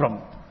thought come from?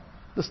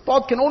 This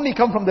thought can only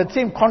come from that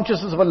same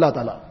consciousness of Allah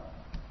Ta'ala.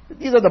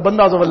 These are the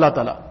bandas of Allah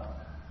Ta'ala.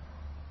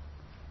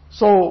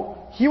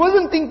 So, he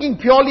wasn't thinking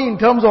purely in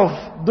terms of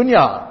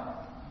dunya.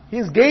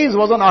 His gaze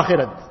was on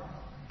akhirat.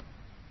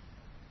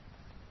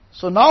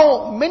 So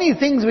now, many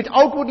things which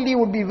outwardly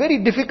would be very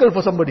difficult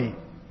for somebody,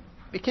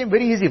 became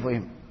very easy for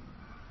him.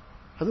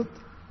 Hazrat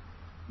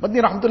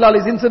Badni Rahmatullah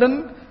Alayhi's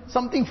incident,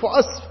 something for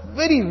us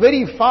very,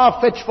 very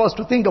far-fetched for us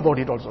to think about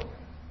it also.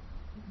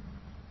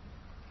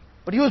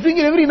 But he was doing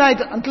it every night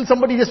until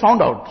somebody just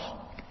found out.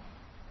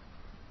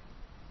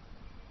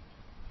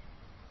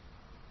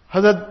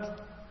 Hazrat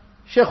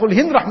Shaykhul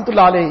Hind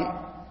Rahmatullah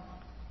Alayhi,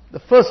 the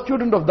first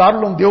student of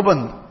Darul Uloom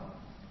Deoband,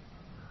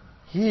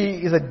 he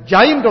is a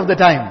giant of the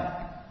time.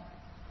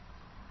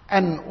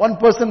 And one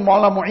person,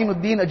 Maulana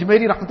Mu'inuddin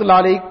Ajmeri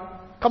Rahmatullah Alayhi,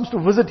 comes to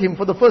visit him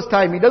for the first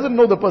time. He doesn't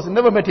know the person,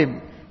 never met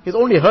him. He's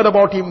only heard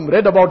about him,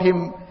 read about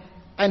him,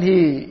 and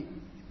he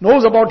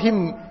knows about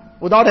him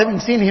without having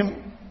seen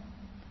him.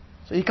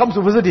 So he comes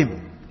to visit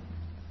him.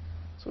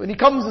 So when he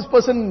comes, this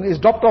person is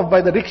dropped off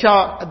by the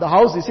rickshaw at the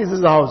house. He says, this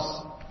is the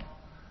house.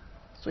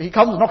 So he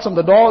comes, knocks on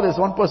the door. There's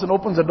one person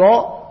opens the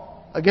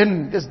door.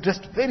 Again, just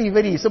dressed very,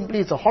 very simply.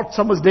 It's a hot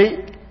summer's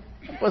day.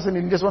 A person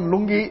in just one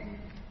lungi.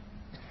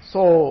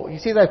 So he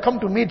says, I've come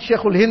to meet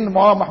Shaykhul Hind,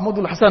 Maulana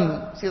Mahmudul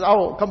Hasan. He says,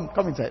 oh,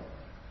 come inside.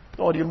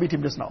 Oh, you'll meet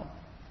him just now.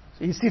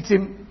 So he seats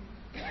him.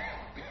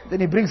 Then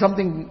he brings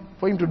something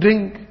for him to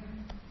drink.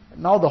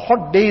 Now the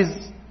hot days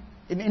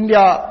in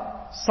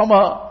India,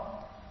 summer,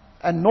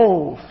 and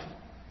no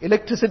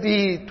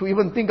electricity to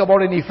even think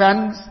about any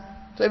fans.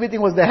 So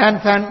everything was the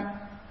hand fan.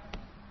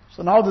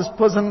 So now this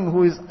person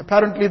who is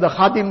apparently the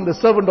khadim, the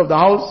servant of the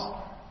house,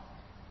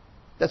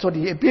 that's what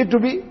he appeared to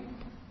be.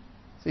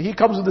 So he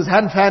comes with his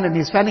hand fan and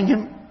he's fanning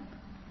him.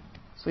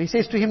 So he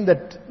says to him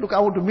that, look,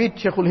 I want to meet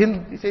Shaykhul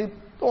Hind. He says,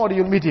 don't worry,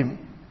 you'll meet him.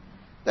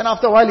 Then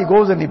after a while he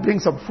goes and he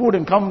brings some food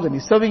and comes and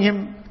he's serving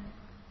him.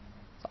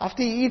 So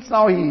after he eats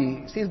now,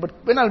 he says, but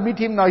when I'll meet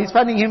him now, he's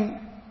fanning him.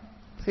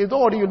 He says,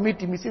 don't worry, you'll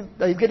meet him. He says,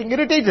 he's getting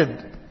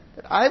irritated.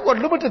 I've got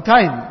limited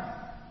time.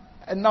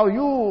 And now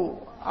you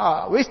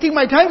are wasting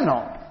my time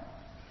now.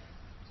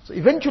 So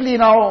eventually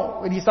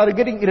now, when he started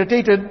getting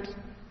irritated,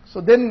 so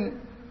then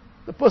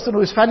the person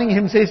who is fanning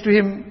him says to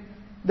him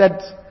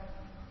that,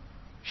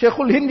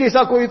 Sheikhul Hind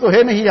jaisa koi to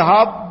hai nahi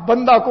yahan,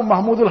 banda ko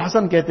Mahmudul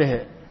Hasan kehte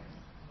hai.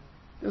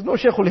 There's no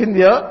Sheikhul Hind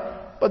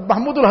here, but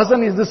Mahmudul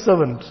Hasan is this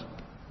servant.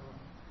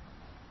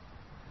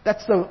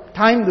 That's the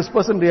time this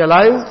person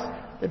realized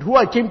that who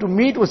I came to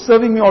meet was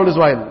serving me all this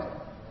while.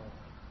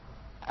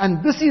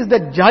 And this is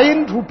the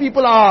giant who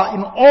people are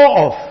in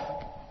awe of.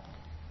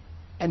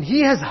 And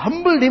he has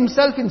humbled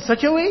himself in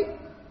such a way,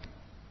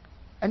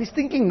 and he's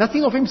thinking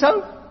nothing of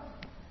himself.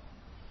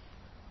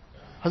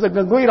 Hazrat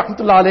Gangohi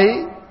Rahmatullah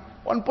Alayhi,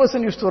 one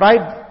person used to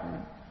write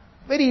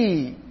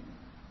very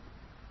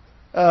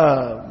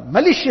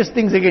malicious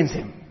things against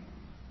him.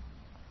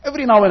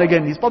 Every now and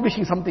again he's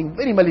publishing something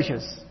very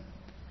malicious.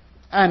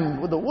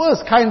 And with the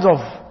worst kinds of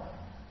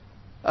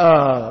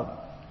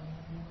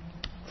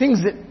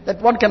things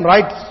that one can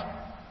write.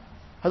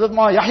 Hazrat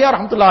Ma Yahya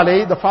Rahmatullah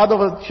Alayhi, the father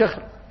of Sheikh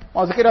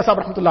Ma Zakaria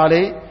Sahib Rahmatullah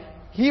Alayhi,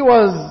 he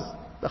was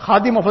the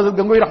khadim of Hazrat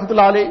Gangohi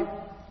Rahmatullah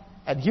Alayhi,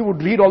 and he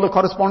would read all the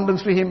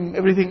correspondence to him,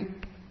 everything.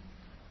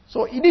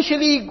 So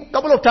initially, a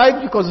couple of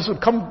times, because this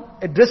would come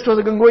addressed to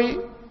Hazrat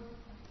Gangohi,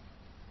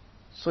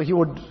 so he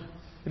would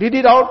read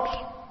it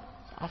out.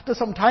 After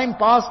some time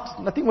passed,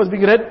 nothing was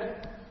being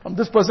read from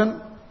this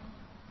person.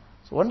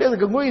 So one day the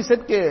Gangohi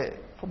said,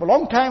 from a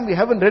long time we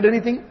haven't read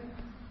anything,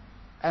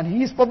 and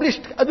he's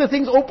published other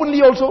things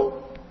openly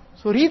also.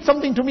 So read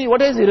something to me,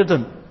 what has he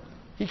written?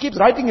 He keeps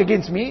writing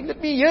against me, let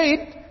me hear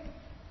it.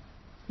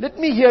 Let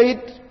me hear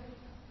it.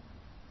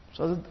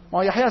 So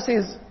Ma Yahya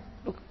says,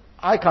 look,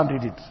 I can't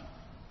read it.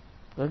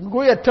 The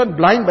Gangohi had turned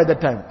blind by that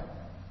time.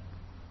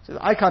 He says,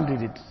 I can't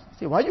read it. He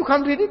says, why you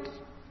can't read it?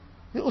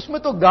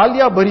 Usme to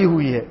gaaliyan bari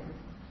hui hai.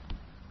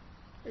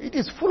 It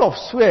is full of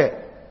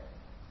swear.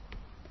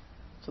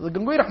 So the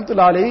Gangohi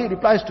Rahmatullah Alayhi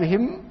replies to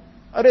him,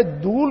 Are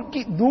dur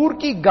ki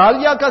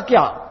gaaliyan ka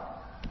kya?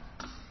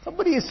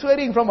 Somebody is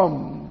swearing from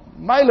a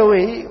mile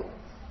away.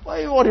 Why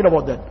are you worried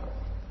about that?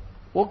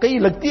 Wo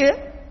kahin lagti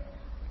hai?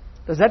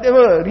 Does that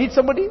ever reach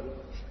somebody?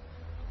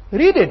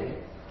 Read it.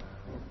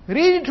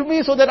 Read it to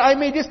me so that I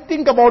may just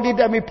think about it,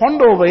 I may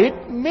ponder over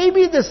it.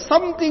 Maybe there's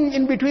something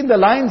in between the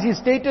lines he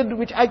stated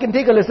which I can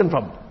take a lesson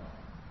from.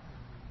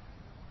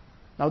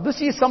 Now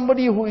this is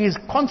somebody who is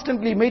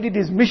constantly made it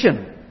his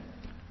mission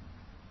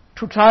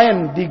to try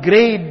and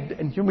degrade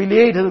and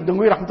humiliate Hazrat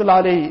Gangohi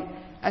Rahmatullah Alayhi,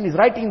 and is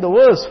writing the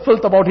worst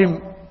filth about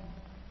him.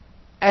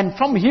 And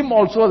from him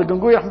also the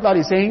Gangohi Rahmatullah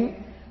Alayhi is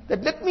saying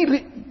that let me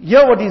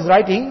hear what he's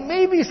writing.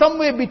 Maybe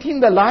somewhere between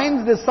the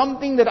lines there's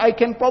something that I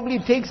can probably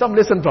take some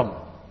lesson from.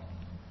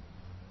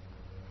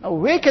 Now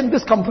where can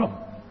this come from?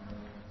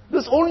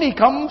 This only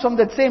comes from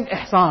that same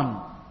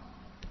ihsan,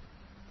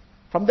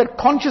 from that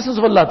consciousness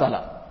of Allah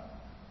Ta'ala.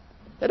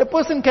 That a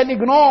person can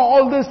ignore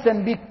all this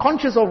and be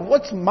conscious of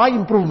what's my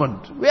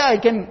improvement, where I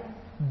can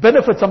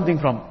benefit something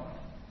from,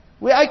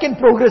 where I can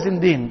progress in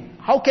deen,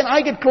 how can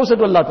I get closer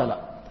to Allah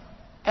Ta'ala.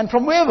 And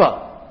from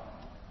wherever,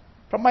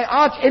 from my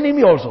arch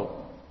enemy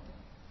also.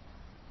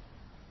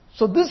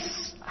 So this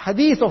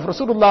hadith of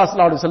Rasulullah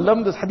Sallallahu Alaihi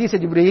Wasallam, this hadith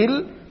of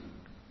Jibreel,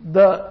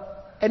 the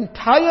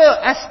entire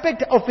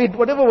aspect of it,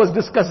 whatever was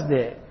discussed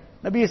there,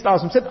 Nabi Sallallahu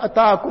Alaihi Wasallam said,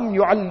 Ataakum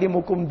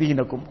yu'allimukum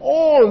deenakum.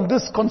 All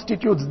this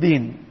constitutes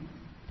deen.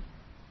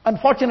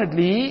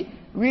 Unfortunately,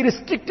 we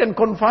restrict and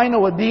confine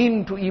our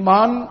deen to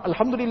iman.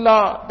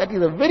 Alhamdulillah, that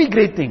is a very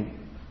great thing.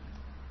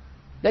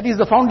 That is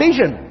the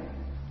foundation.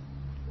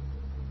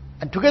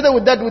 And together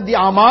with that, with the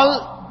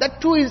amal, that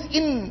too is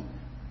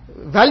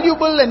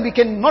invaluable and we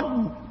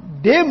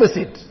cannot dare miss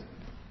it.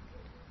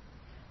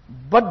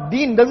 But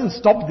deen doesn't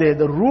stop there.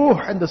 The ruh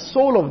and the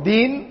soul of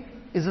deen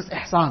is this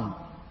ihsan.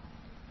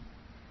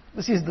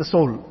 This is the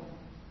soul.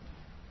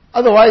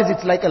 Otherwise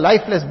it's like a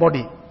lifeless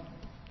body.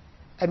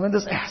 And when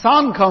this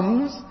ihsan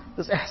comes,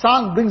 this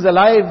ihsan brings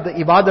alive the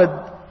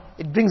ibadat,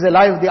 it brings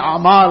alive the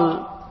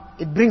amal,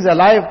 it brings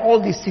alive all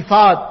the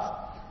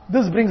sifat,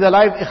 this brings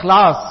alive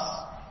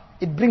ikhlas,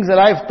 it brings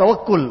alive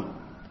tawakkul,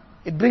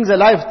 it brings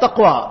alive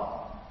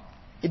taqwa,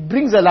 it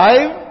brings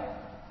alive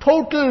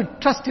total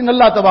trust in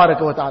Allah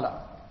Tabaraka wa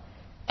Ta'ala,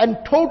 and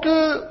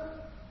total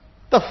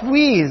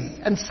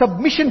tafweez and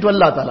submission to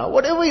Allah Ta'ala.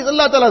 Whatever is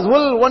Allah Ta'ala's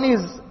will, one is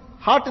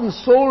heart and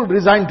soul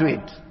resigned to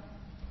it.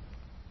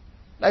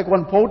 Like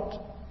one poet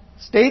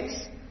states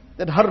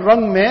that har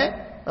rang mein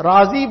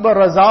razi ba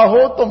raza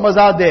ho to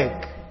maza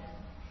dekh.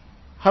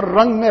 Har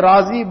rang mein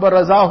razi ba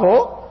raza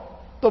ho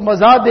to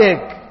maza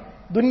dekh.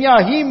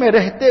 Dunya hi mein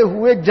rehte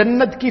hue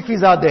jannat ki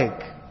fiza dekh.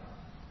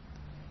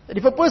 That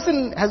if a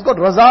person has got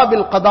raza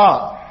bil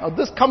qada, now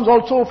this comes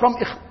also from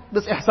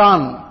this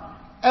ihsan.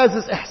 As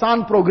this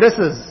ihsan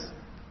progresses,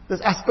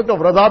 this aspect of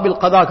raza bil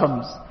qada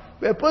comes,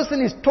 where a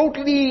person is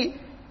totally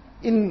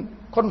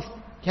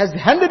has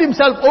handed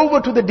himself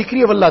over to the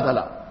decree of Allah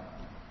Ta'ala.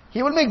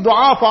 He will make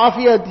dua for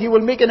afiyat, he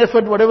will make an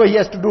effort, whatever he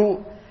has to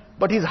do.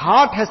 but his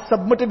heart has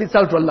submitted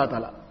itself to Allah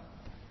Ta'ala.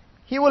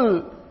 He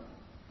will,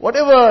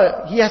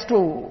 whatever he has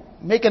to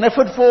make an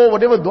effort for,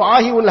 whatever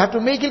dua he will have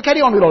to make, he'll carry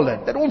on with all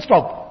that. That won't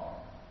stop.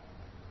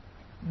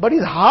 But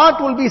his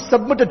heart will be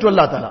submitted to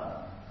Allah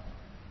Ta'ala.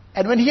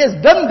 And when he has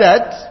done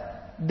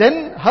that,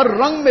 then har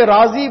rang mein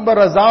razi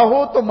baraza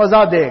ho to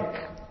maza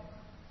dekh.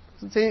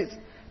 It says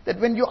that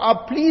when you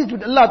are pleased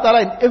with Allah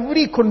Ta'ala in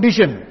every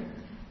condition,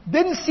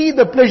 then see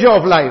the pleasure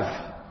of life.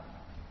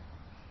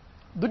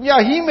 Dunya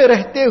hi mein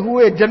rehte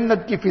hue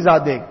jannat ki fiza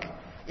dekh.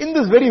 In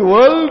this very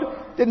world,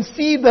 then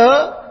see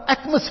the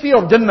atmosphere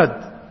of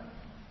Jannat.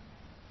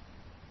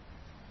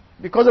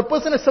 Because a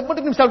person has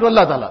submitted himself to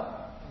Allah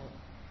Ta'ala.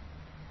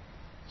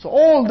 So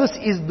all this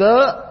is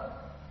the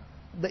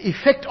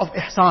effect of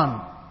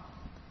ihsan.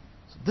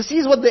 So this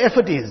is what the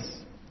effort is.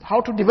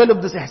 How to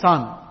develop this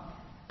ihsan.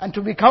 And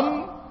to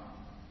become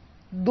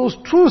those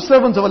true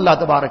servants of Allah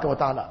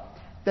Ta'ala.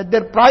 That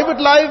their private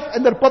life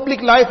and their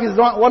public life is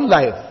one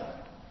life.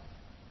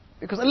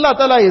 Because Allah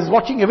Ta'ala is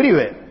watching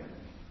everywhere.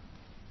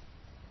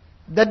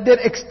 That their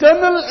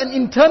external and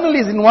internal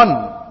is in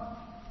one.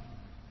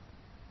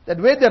 That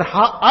where their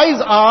eyes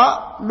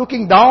are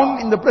looking down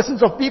in the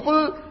presence of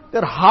people,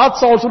 their hearts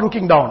are also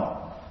looking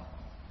down.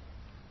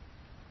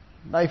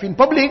 Now if in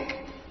public,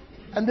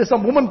 and there's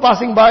some woman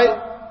passing by,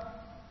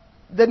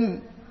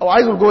 then our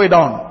eyes will go way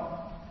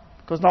down.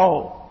 Because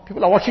now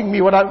people are watching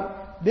me,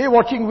 they're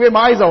watching where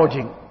my eyes are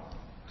watching.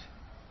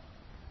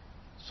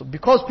 So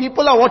because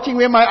people are watching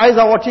where my eyes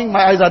are watching,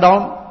 my eyes are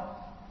down.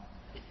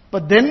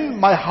 But then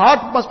my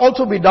heart must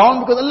also be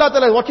down because Allah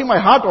Ta'ala is watching my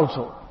heart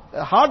also.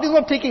 The heart is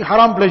not taking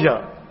haram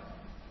pleasure.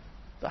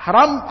 The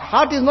haram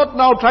heart is not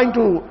now trying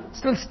to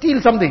still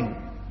steal something.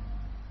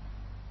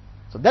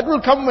 So that will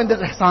come when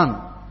there's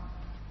ihsan.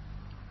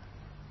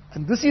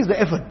 And this is the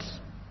effort.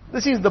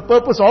 This is the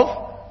purpose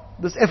of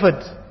this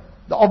effort,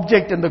 the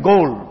object and the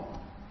goal.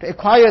 To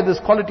acquire this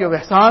quality of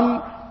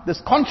ihsan,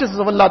 this consciousness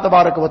of Allah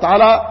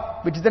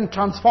Ta'ala, which then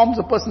transforms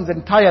a person's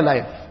entire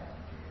life.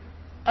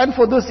 And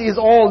for this is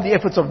all the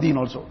efforts of deen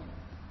also.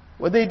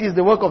 Whether it is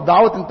the work of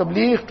da'wat and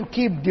tabligh to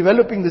keep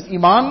developing this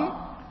iman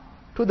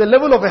to the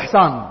level of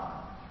ihsan.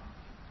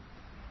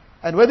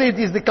 And whether it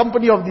is the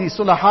company of the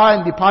sulaha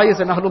and the pious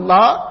and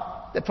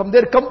ahlullah, that from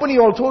their company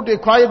also to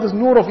acquire this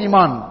nur of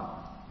iman.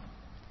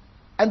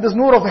 And this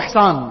nur of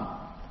ihsan.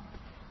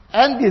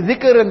 And the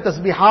zikr and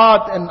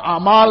tasbihat and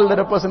amal that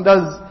a person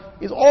does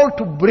is all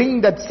to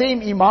bring that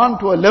same iman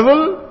to a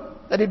level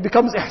that it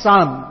becomes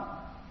ihsan.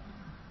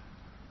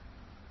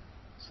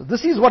 So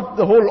this is what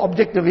the whole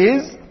objective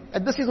is,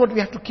 and this is what we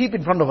have to keep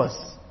in front of us.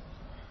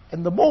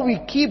 And the more we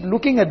keep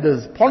looking at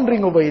this,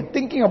 pondering over it,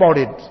 thinking about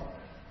it,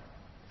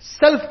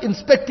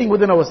 self-inspecting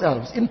within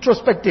ourselves,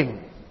 introspecting,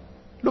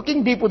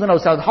 looking deep within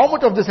ourselves, how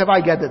much of this have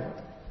I gathered,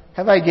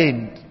 have I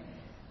gained?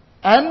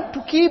 And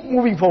to keep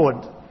moving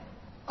forward.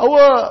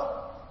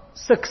 Our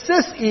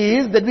success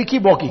is that we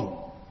keep walking.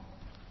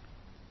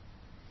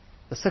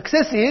 The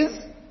success is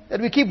that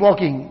we keep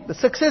walking. The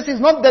success is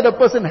not that a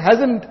person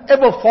hasn't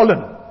ever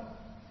fallen.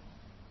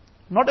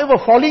 Not ever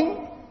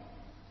falling,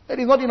 that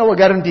is not in our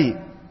guarantee.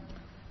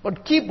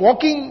 But keep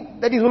walking,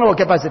 that is in our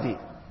capacity.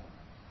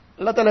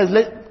 Allah Ta'ala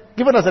has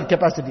given us that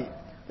capacity.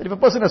 That if a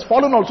person has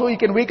fallen also, he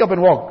can wake up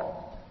and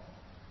walk.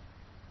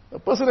 A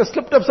person has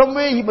slipped up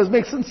somewhere, he must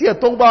make sincere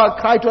tawbah,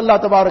 cry to Allah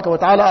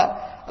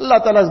Ta'ala. Allah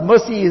Ta'ala's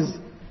mercy is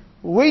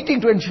waiting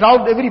to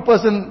enshroud every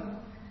person.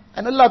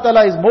 And Allah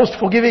Ta'ala is most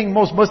forgiving,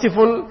 most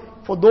merciful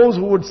for those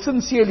who would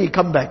sincerely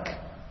come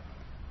back.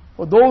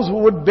 For those who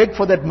would beg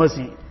for that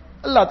mercy.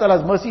 Allah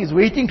Ta'ala's mercy is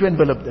waiting to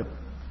envelop them.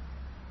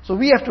 So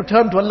we have to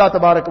turn to Allah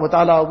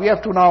Ta'ala. We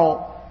have to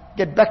now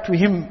get back to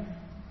Him,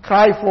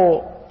 cry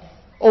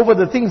over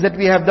the things that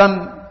we have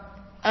done,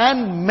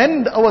 and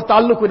mend our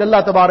ta'alluq with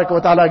Allah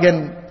Ta'ala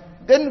again.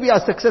 Then we are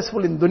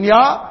successful in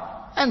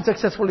dunya, and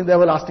successful in the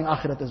everlasting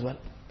akhirat as well.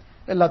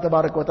 Allah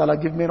Ta'ala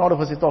give me and all of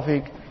us the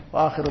tawfiq.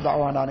 Wa akhiru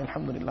da'wana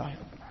alhamdulillah.